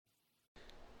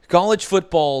College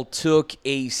football took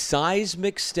a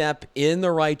seismic step in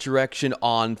the right direction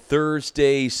on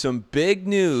Thursday. Some big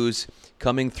news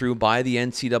coming through by the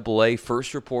NCAA,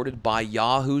 first reported by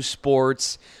Yahoo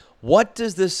Sports. What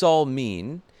does this all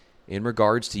mean in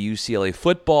regards to UCLA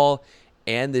football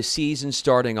and the season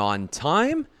starting on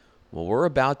time? Well, we're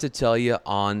about to tell you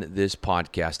on this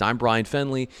podcast. I'm Brian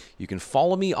Fenley. You can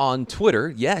follow me on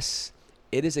Twitter. Yes,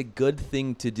 it is a good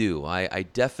thing to do. I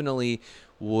definitely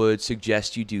would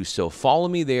suggest you do so. Follow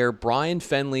me there. Brian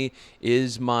Fenley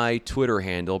is my Twitter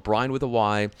handle. Brian with a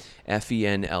Y,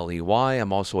 Fenley.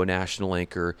 I'm also a national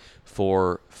anchor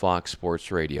for Fox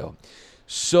Sports Radio.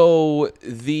 So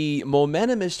the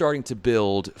momentum is starting to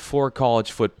build for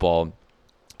college football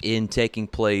in taking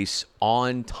place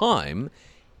on time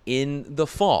in the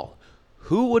fall.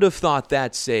 Who would have thought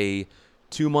that, say,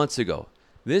 2 months ago?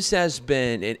 This has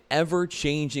been an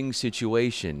ever-changing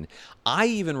situation. I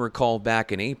even recall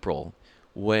back in April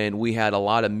when we had a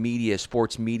lot of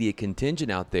sports media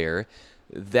contingent out there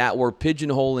that were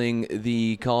pigeonholing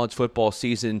the college football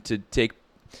season to take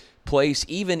place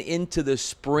even into the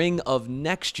spring of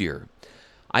next year.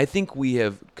 I think we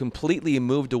have completely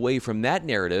moved away from that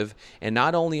narrative, and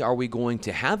not only are we going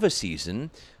to have a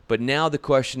season, but now the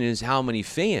question is how many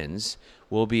fans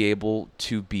will be able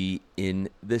to be in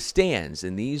the stands.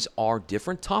 And these are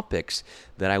different topics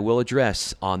that I will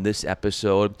address on this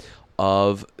episode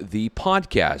of the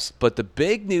podcast. But the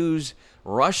big news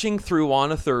rushing through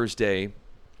on a Thursday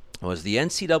was the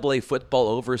NCAA Football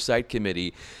Oversight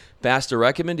Committee passed a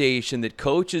recommendation that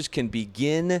coaches can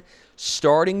begin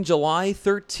starting July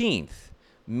 13th,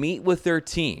 meet with their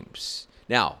teams.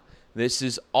 Now, this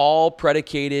is all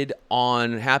predicated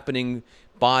on happening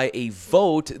by a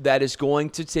vote that is going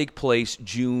to take place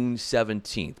June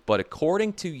 17th. But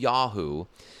according to Yahoo,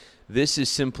 this is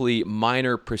simply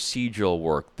minor procedural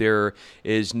work. There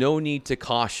is no need to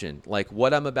caution. Like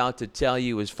what I'm about to tell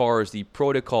you as far as the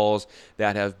protocols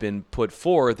that have been put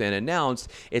forth and announced,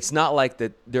 it's not like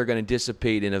that they're going to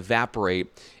dissipate and evaporate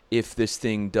if this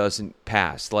thing doesn't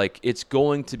pass. Like it's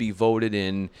going to be voted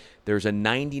in. There's a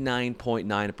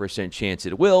 99.9% chance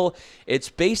it will. It's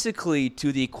basically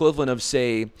to the equivalent of,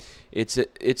 say, it's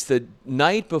the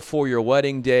night before your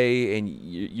wedding day and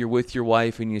you're with your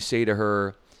wife and you say to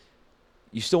her,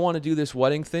 you still want to do this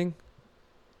wedding thing?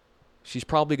 She's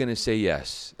probably going to say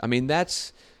yes. I mean,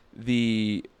 that's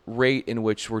the rate in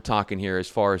which we're talking here as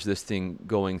far as this thing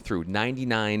going through,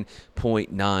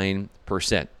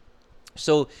 99.9%.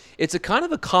 So it's a kind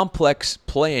of a complex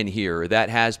plan here that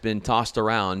has been tossed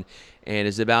around and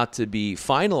is about to be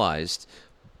finalized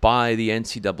by the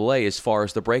NCAA as far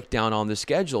as the breakdown on the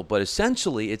schedule. But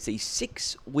essentially, it's a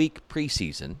 6-week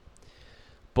preseason,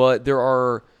 but there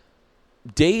are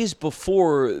days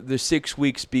before the 6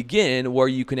 weeks begin where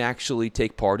you can actually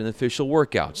take part in official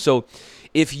workouts. So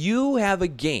if you have a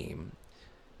game,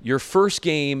 your first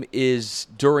game is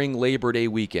during Labor Day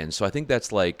weekend, so I think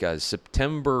that's like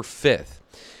September 5th.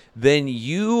 Then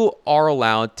you are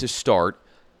allowed to start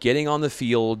getting on the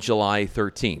field July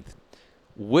 13th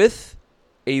with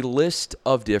a list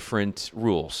of different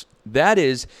rules. That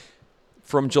is,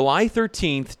 from July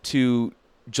 13th to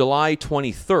July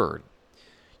 23rd,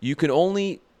 you can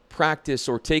only practice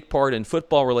or take part in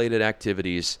football-related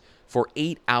activities for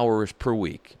 8 hours per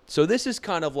week. So this is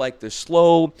kind of like the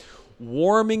slow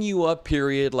warming you up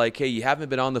period, like, hey, you haven't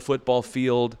been on the football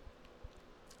field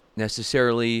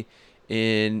necessarily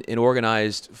in an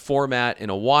organized format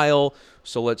in a while,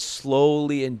 so let's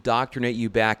slowly indoctrinate you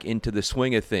back into the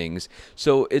swing of things.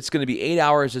 So it's going to be 8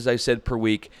 hours, as I said, per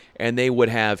week, and they would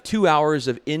have 2 hours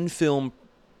of in-film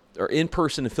or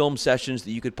in-person film sessions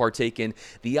that you could partake in,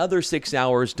 the other 6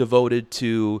 hours devoted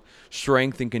to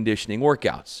strength and conditioning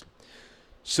workouts.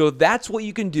 So that's what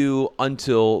you can do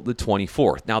until the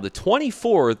 24th. Now, the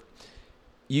 24th,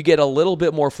 you get a little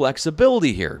bit more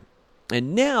flexibility here.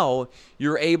 And now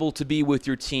you're able to be with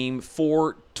your team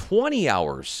for 20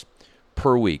 hours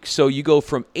per week. So you go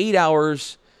from 8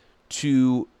 hours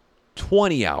to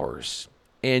 20 hours.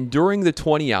 And during the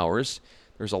 20 hours,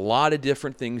 there's a lot of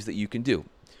different things that you can do.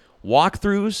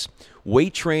 Walkthroughs,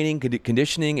 weight training,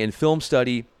 conditioning, and film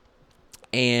study.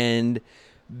 And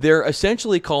they're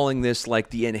essentially calling this like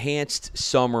the enhanced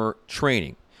summer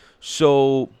training.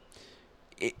 So,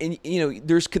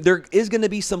 there is going to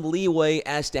be some leeway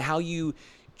as to how you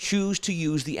choose to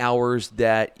use the hours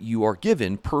that you are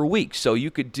given per week. So you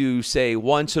could do, say,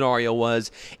 one scenario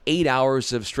was 8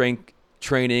 hours of strength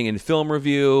training and film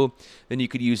review. Then you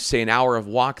could use, say, an hour of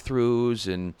walkthroughs,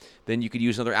 and then you could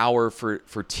use another hour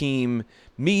for team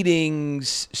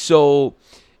meetings. So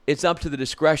it's up to the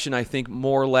discretion, I think,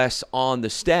 more or less on the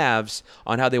staffs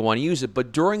on how they want to use it.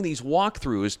 But during these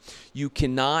walkthroughs, you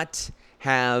cannot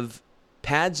have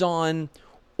pads on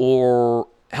or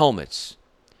helmets.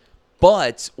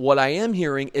 But what I am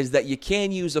hearing is that you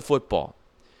can use a football.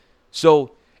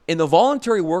 So in the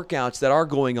voluntary workouts that are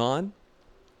going on,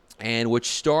 and which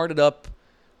started up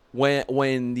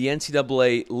when the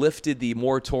NCAA lifted the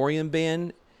moratorium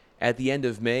ban at the end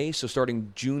of May, so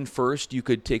starting June 1st, you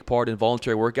could take part in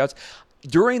voluntary workouts.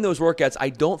 During those workouts, I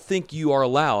don't think you are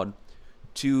allowed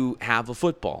to have a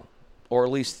football, or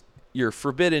at least you're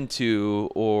forbidden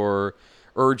to or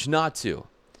urged not to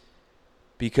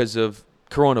because of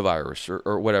coronavirus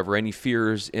or whatever, any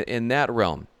fears in that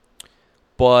realm.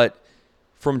 But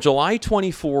from July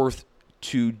 24th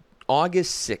to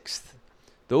August 6th,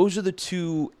 those are the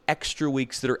 2 extra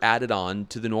weeks that are added on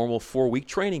to the normal 4-week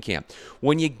training camp.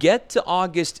 When you get to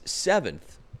August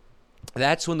 7th,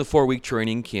 that's when the 4-week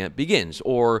training camp begins,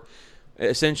 or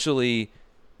essentially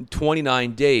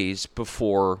 29 days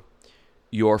before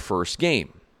your first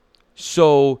game.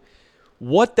 So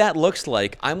what that looks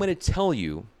like, I'm going to tell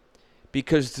you,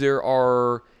 because there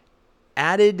are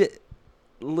added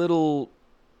little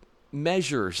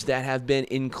measures that have been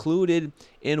included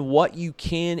in what you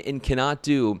can and cannot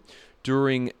do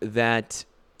during that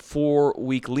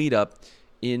 4-week lead up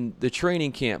in the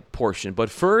training camp portion. But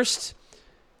first,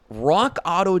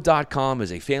 RockAuto.com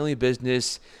is a family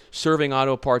business serving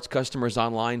auto parts customers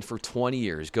online for 20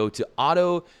 years. Go to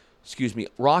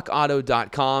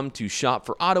RockAuto.com to shop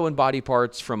for auto and body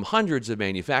parts from hundreds of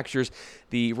manufacturers.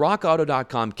 The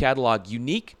RockAuto.com catalog,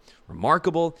 unique,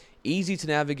 remarkable, easy to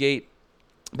navigate.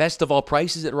 Best of all,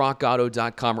 prices at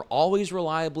RockAuto.com are always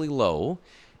reliably low,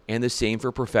 and the same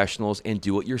for professionals and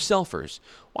do-it-yourselfers.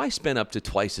 Why spend up to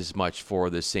twice as much for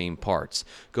the same parts?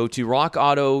 Go to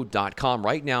RockAuto.com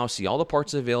right now, see all the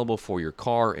parts available for your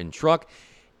car and truck.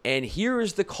 And here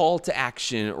is the call to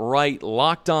action right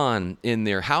locked on in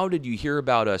there. How did you hear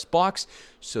about us box?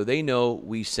 So they know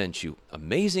we sent you.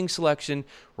 Amazing selection,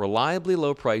 reliably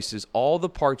low prices, all the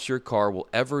parts your car will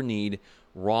ever need.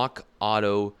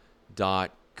 RockAuto.com.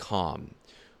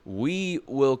 We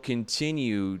will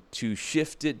continue to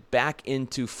shift it back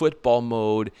into football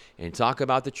mode and talk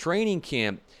about the training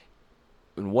camp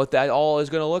and what that all is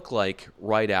going to look like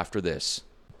right after this.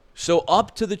 So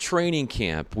up to the training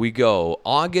camp we go.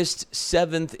 August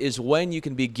 7th is when you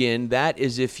can begin. That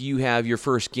is if you have your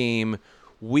first game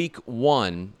week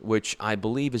 1, which I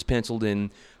believe is penciled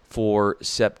in for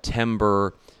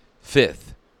September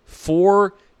 5th.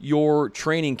 For your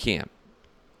training camp,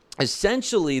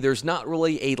 essentially, there's not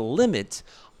really a limit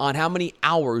on how many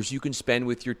hours you can spend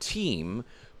with your team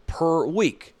per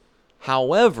week.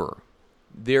 However,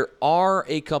 there are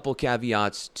a couple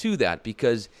caveats to that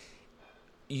because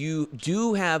you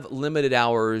do have limited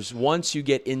hours once you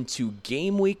get into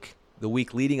game week, the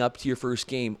week leading up to your first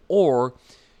game, or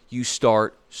you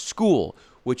start school,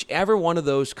 whichever one of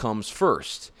those comes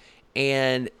first.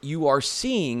 And you are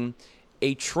seeing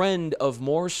a trend of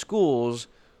more schools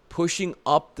pushing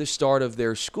up the start of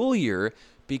their school year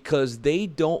because they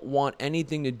don't want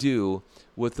anything to do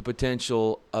with the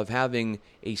potential of having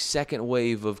a second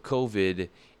wave of COVID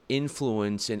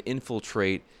influence and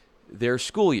infiltrate their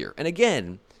school year. And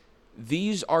again,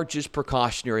 these are just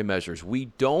precautionary measures. We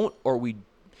don't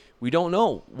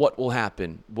know what will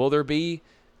happen. Will there be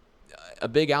a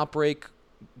big outbreak?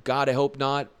 God, I hope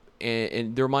not.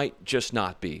 And there might just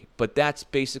not be. But that's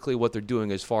basically what they're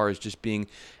doing as far as just being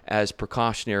as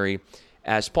precautionary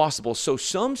as possible. So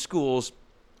some schools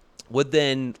would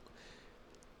then,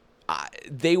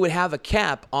 they would have a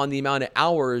cap on the amount of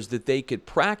hours that they could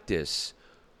practice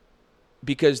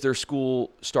because their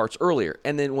school starts earlier.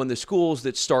 And then when the schools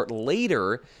that start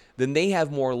later, then they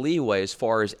have more leeway as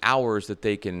far as hours that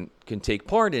they can take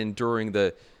part in during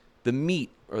the meat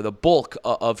or the bulk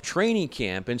of training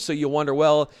camp. And so you wonder,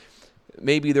 well,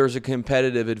 maybe there's a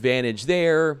competitive advantage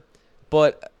there,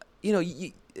 but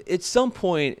at some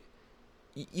point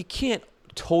you can't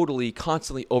totally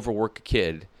constantly overwork a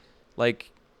kid. Like,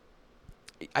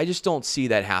 I just don't see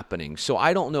that happening. So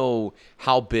I don't know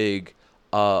how big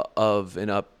of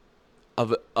an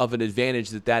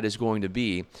advantage that is going to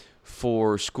be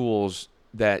for schools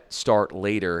that start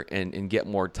later and get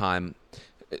more time.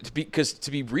 Because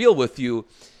to be real with you,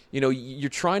 you're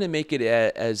trying to make it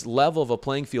as level of a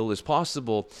playing field as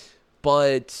possible,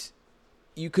 but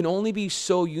you can only be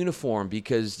so uniform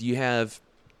because you have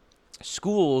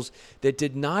schools that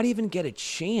did not even get a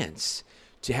chance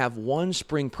to have one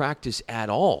spring practice at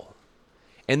all.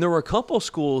 And there were a couple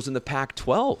schools in the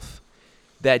Pac-12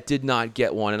 that did not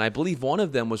get one, and I believe one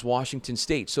of them was Washington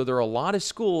State. So there are a lot of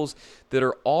schools that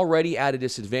are already at a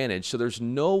disadvantage. So there's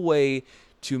no way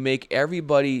to make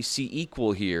everybody see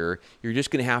equal here. You're just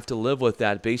going to have to live with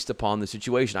that based upon the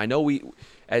situation. I know we,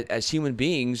 as human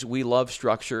beings, we love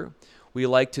structure. We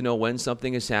like to know when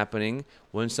something is happening,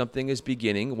 when something is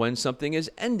beginning, when something is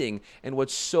ending. And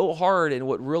what's so hard and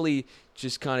what really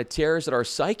just kind of tears at our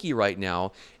psyche right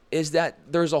now is that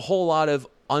there's a whole lot of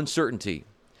uncertainty.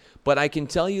 But I can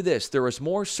tell you this, there is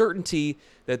more certainty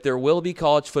that there will be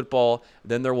college football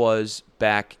than there was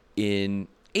back in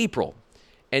April.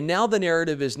 And now the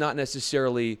narrative is not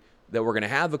necessarily that we're going to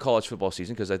have a college football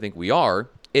season, because I think we are.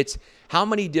 It's how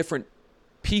many different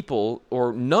people,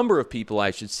 or number of people,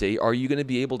 I should say, are you going to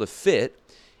be able to fit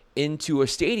into a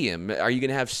stadium? Are you going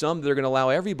to have some that are going to allow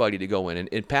everybody to go in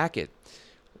and pack it?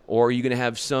 Or are you going to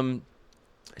have some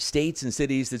states and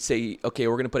cities that say, okay,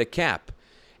 we're going to put a cap?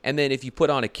 And then if you put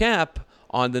on a cap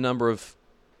on the number of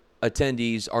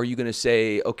attendees, are you going to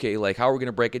say, okay, like, how are we going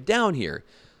to break it down here?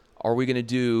 Are we going to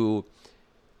do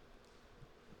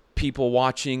people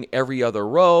watching every other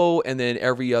row and then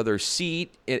every other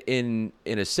seat in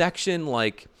a section?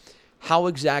 Like, how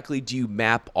exactly do you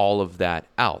map all of that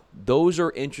out? Those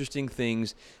are interesting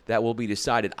things that will be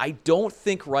decided. I don't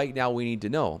think right now we need to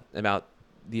know about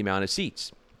the amount of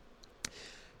seats.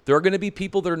 There are going to be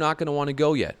people that are not going to want to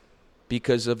go yet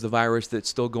because of the virus that's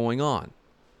still going on.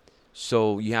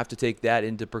 So you have to take that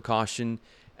into precaution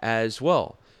as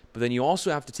well. But then you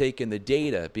also have to take in the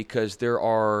data, because there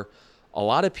are a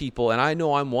lot of people, and I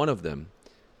know I'm one of them,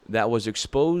 that was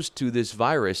exposed to this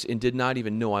virus and did not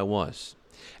even know I was.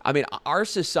 I mean, our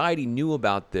society knew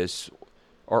about this,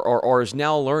 or is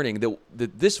now learning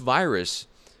that this virus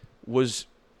was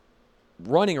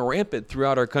running rampant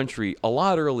throughout our country a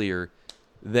lot earlier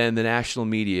than the national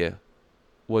media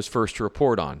was first to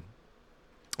report on.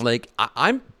 Like,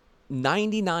 I'm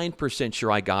 99%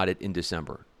 sure I got it in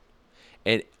December.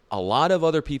 And a lot of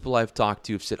other people I've talked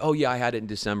to have said, oh, yeah, I had it in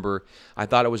December. I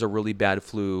thought it was a really bad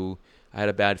flu. I had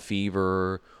a bad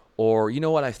fever. Or, you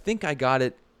know what, I think I got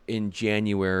it in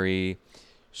January.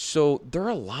 So there are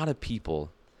a lot of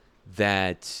people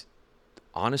that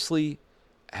honestly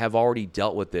have already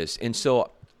dealt with this. And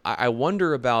so I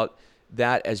wonder about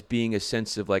that as being a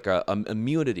sense of like a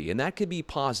immunity, and that could be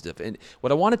positive. And what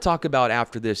I want to talk about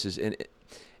after this is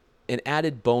an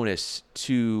added bonus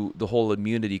to the whole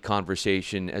immunity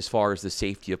conversation as far as the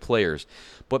safety of players.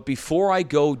 But before I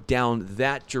go down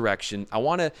that direction, I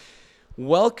want to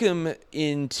welcome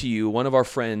into you one of our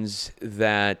friends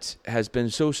that has been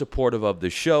so supportive of the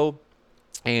show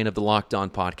and of the Locked On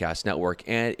Podcast Network.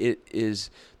 And it is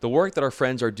the work that our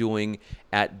friends are doing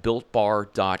at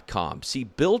BuiltBar.com. See,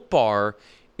 Built Bar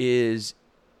is,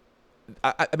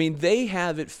 I mean, they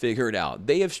have it figured out.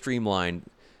 They have streamlined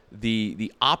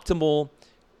the optimal,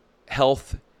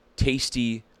 health,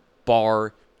 tasty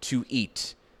bar to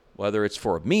eat, whether it's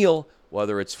for a meal,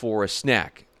 whether it's for a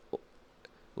snack.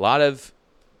 A lot of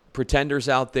pretenders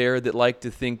out there that like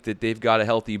to think that they've got a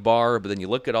healthy bar, but then you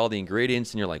look at all the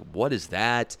ingredients and you're like, what is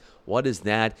that? What is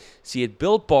that? See, at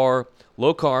Built Bar,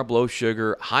 low carb, low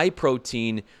sugar, high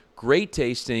protein, great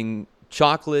tasting,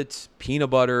 chocolate, peanut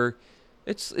butter.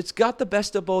 It's got the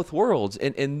best of both worlds.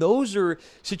 And those are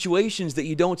situations that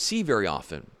you don't see very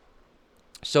often.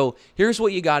 So here's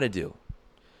what you got to do.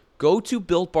 Go to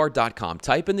BuiltBar.com,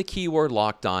 type in the keyword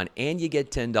Locked On, and you get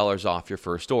 $10 off your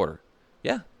first order.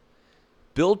 Yeah.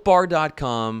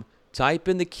 BuiltBar.com, type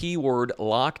in the keyword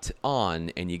Locked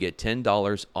On, and you get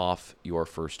 $10 off your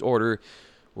first order.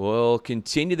 We'll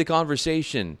continue the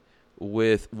conversation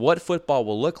with what football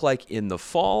will look like in the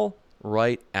fall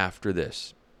right after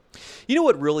this. You know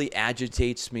what really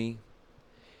agitates me?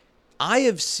 I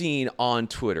have seen on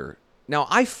Twitter, now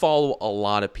I follow a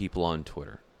lot of people on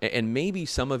Twitter, and maybe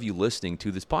some of you listening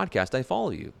to this podcast, I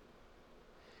follow you.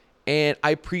 And I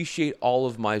appreciate all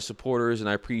of my supporters, and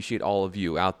I appreciate all of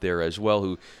you out there as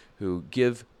well who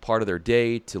give part of their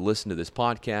day to listen to this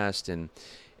podcast, and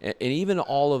even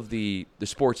all of the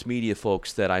sports media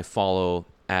folks that I follow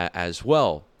as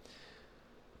well.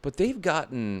 But they've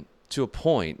gotten to a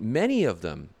point, many of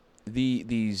them,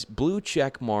 these blue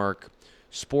check mark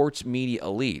sports media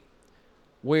elite,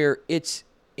 where it's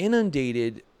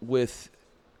inundated with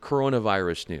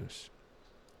coronavirus news.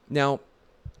 Now,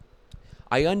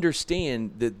 I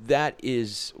understand that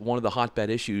is one of the hotbed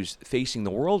issues facing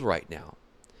the world right now.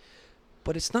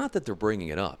 But it's not that they're bringing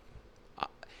it up.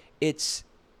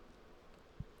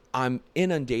 I'm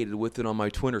inundated with it on my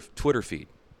Twitter feed.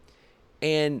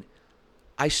 And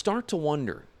I start to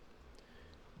wonder,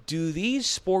 do these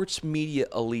sports media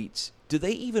elites, do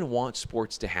they even want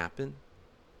sports to happen?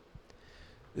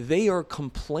 they are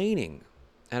complaining,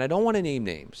 and I don't want to name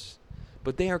names,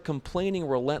 but they are complaining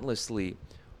relentlessly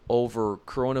over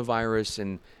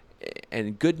coronavirus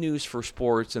and good news for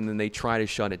sports, and then they try to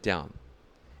shut it down.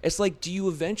 It's like, do you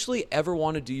eventually ever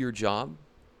want to do your job?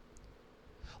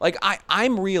 Like,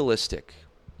 I'm realistic.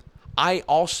 I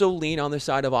also lean on the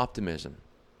side of optimism.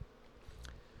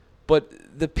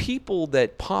 But the people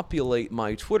that populate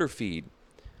my Twitter feed,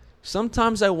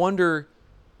 sometimes I wonder,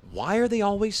 why are they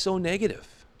always so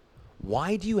negative?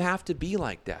 Why do you have to be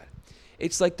like that?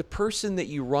 It's like the person that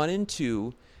you run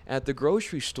into at the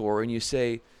grocery store and you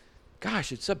say,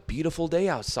 gosh, it's a beautiful day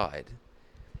outside.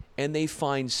 And they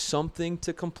find something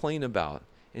to complain about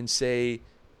and say,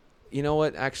 you know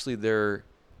what, actually there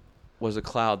was a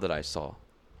cloud that I saw.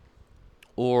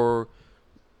 Or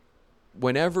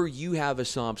whenever you have a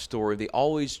sob story, they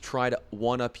always try to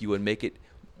one-up you and make it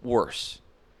worse.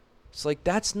 It's like,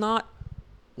 that's not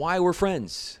why we're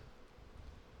friends.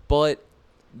 But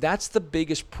that's the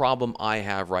biggest problem I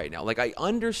have right now. Like, I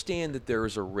understand that there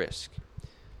is a risk,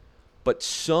 but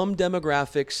some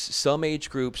demographics, some age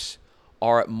groups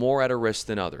are more at a risk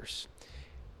than others.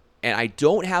 And I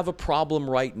don't have a problem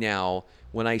right now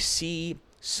when I see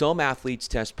some athletes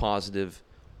test positive,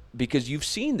 because you've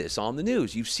seen this on the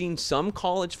news. You've seen some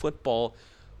college football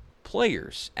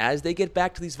players, as they get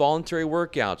back to these voluntary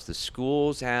workouts, the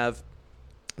schools have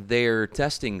their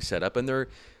testing set up, and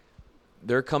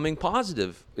they're coming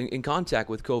positive in contact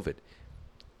with COVID.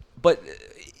 But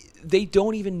they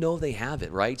don't even know they have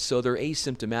it, right? So they're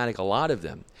asymptomatic, a lot of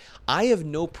them. I have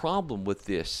no problem with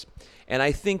this, and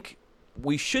I think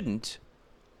we shouldn't,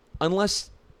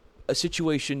 unless a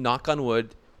situation, knock on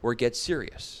wood, where it gets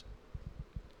serious.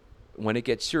 When it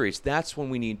gets serious, that's when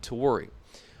we need to worry.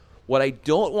 What I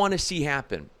don't want to see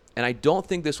happen, and I don't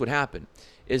think this would happen,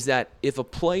 is that if a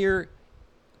player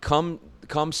come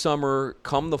summer,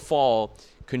 come the fall,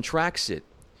 contracts it,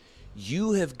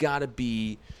 you have got to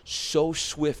be so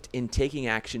swift in taking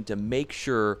action to make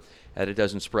sure that it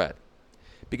doesn't spread.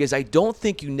 Because I don't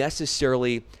think you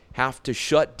necessarily have to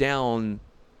shut down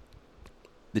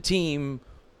the team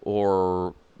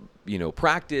or,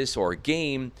 practice or a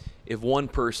game if one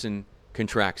person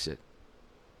contracts it.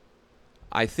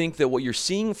 I think that what you're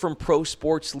seeing from pro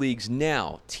sports leagues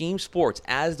now, team sports,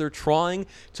 as they're trying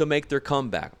to make their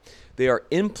comeback, they are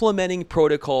implementing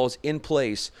protocols in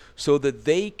place so that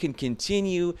they can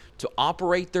continue to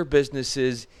operate their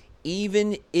businesses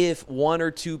even if one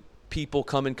or two people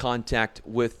come in contact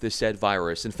with the said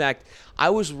virus. In fact, I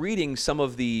was reading some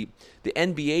of the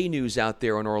NBA news out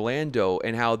there in Orlando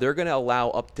and how they're going to allow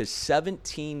up to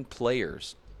 17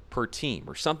 players per team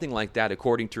or something like that,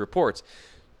 according to reports,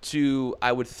 to,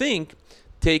 I would think,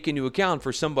 take into account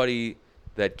for somebody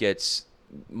that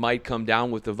might come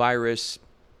down with the virus.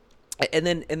 And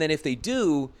then if they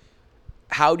do,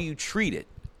 how do you treat it?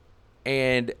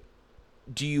 And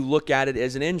do you look at it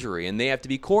as an injury? And they have to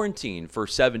be quarantined for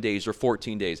 7 days or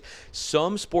 14 days.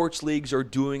 Some sports leagues are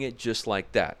doing it just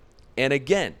like that. And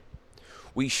again,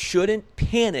 we shouldn't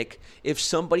panic if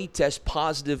somebody tests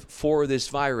positive for this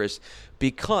virus,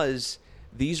 because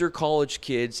these are college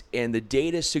kids and the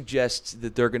data suggests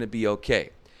that they're going to be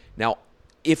okay. Now,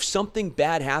 if something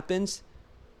bad happens,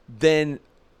 then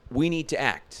we need to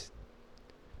act.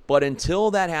 But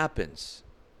until that happens,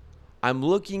 I'm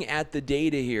looking at the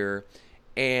data here,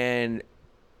 and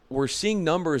we're seeing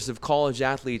numbers of college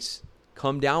athletes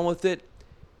come down with it,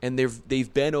 and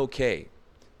they've been okay.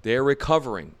 They're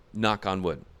recovering, knock on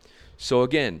wood. So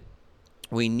again,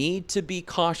 we need to be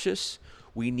cautious.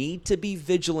 We need to be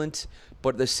vigilant.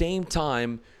 But at the same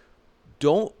time,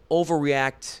 don't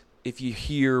overreact if you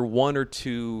hear one or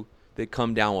two that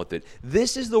come down with it.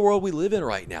 This is the world we live in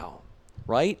right now,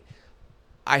 right?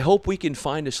 I hope we can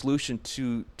find a solution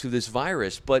to this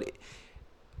virus, but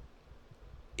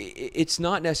it's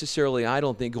not necessarily, I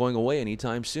don't think, going away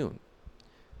anytime soon.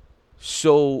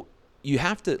 So you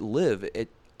have to live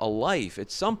a life at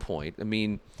some point. I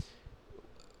mean,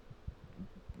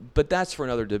 but that's for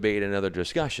another debate, another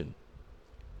discussion.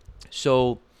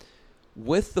 So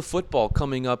with the football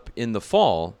coming up in the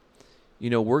fall,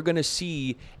 we're going to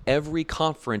see every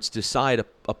conference decide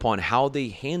upon how they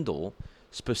handle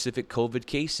specific COVID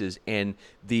cases and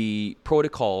the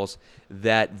protocols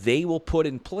that they will put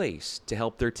in place to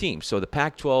help their team. So the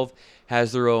Pac-12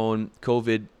 has their own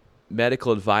COVID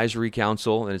Medical Advisory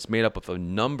Council, and it's made up of a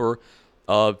number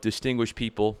of distinguished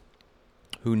people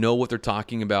who know what they're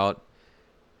talking about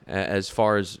as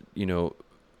far as,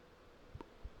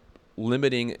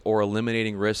 limiting or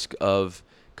eliminating risk of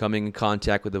coming in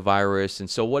contact with the virus. And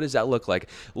so what does that look like?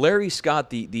 Larry Scott,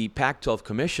 the Pac-12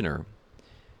 commissioner,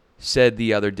 said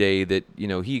the other day that,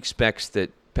 he expects that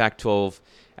Pac-12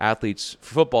 athletes,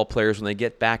 football players, when they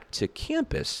get back to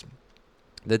campus,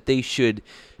 that they should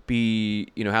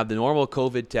be, have the normal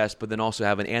COVID test, but then also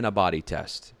have an antibody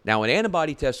test. Now, an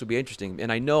antibody test would be interesting,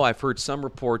 and I know I've heard some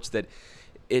reports that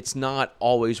it's not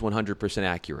always 100%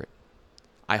 accurate.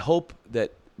 I hope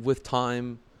that with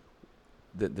time,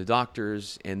 the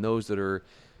doctors and those that are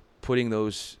putting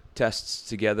those tests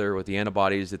together with the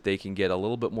antibodies, that they can get a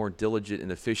little bit more diligent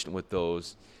and efficient with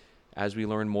those as we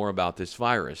learn more about this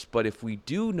virus. But if we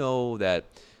do know that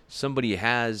somebody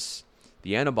has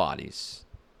the antibodies,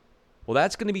 well,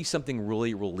 that's going to be something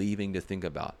really relieving to think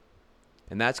about.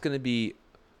 And that's going to be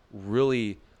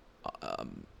really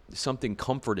something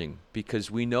comforting,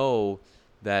 because we know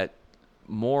that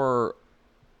more,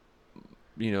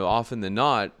 often than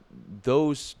not,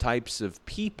 those types of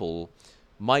people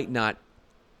might not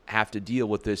have to deal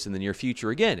with this in the near future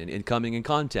again and coming in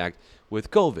contact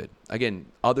with COVID. Again,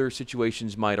 other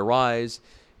situations might arise,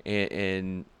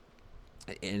 and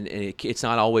it's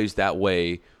not always that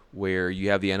way where you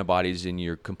have the antibodies and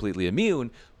you're completely immune,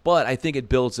 but I think it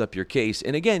builds up your case.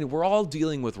 And again, we're all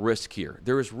dealing with risk here.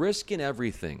 There is risk in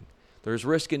everything. There's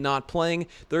risk in not playing.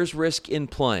 There's risk in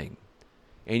playing.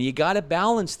 And you got to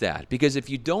balance that, because if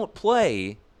you don't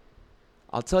play,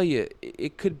 I'll tell you,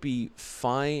 it could be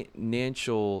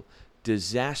financial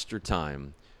disaster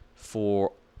time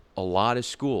for a lot of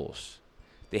schools.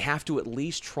 They have to at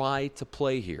least try to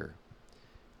play here.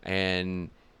 And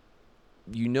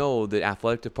you know that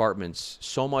athletic departments,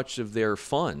 so much of their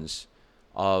funds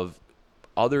of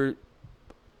other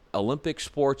Olympic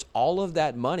sports, all of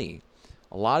that money,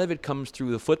 a lot of it comes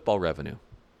through the football revenue.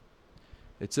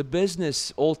 It's a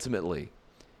business ultimately,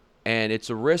 and it's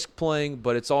a risk playing,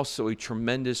 but it's also a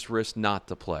tremendous risk not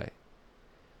to play.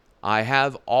 I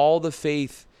have all the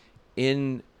faith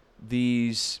in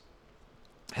these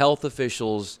health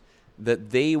officials that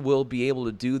they will be able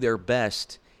to do their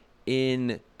best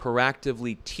in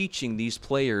proactively teaching these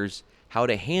players how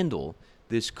to handle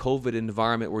this COVID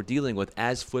environment we're dealing with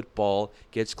as football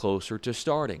gets closer to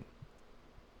starting.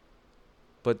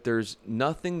 But there's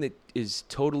nothing that is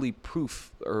totally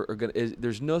proof,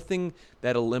 there's nothing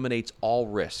that eliminates all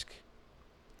risk.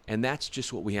 And that's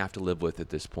just what we have to live with at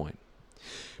this point.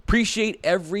 Appreciate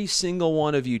every single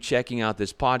one of you checking out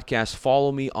this podcast.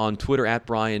 Follow me on Twitter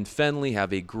 @BrianFenley.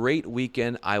 Have a great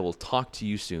weekend. I will talk to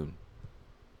you soon.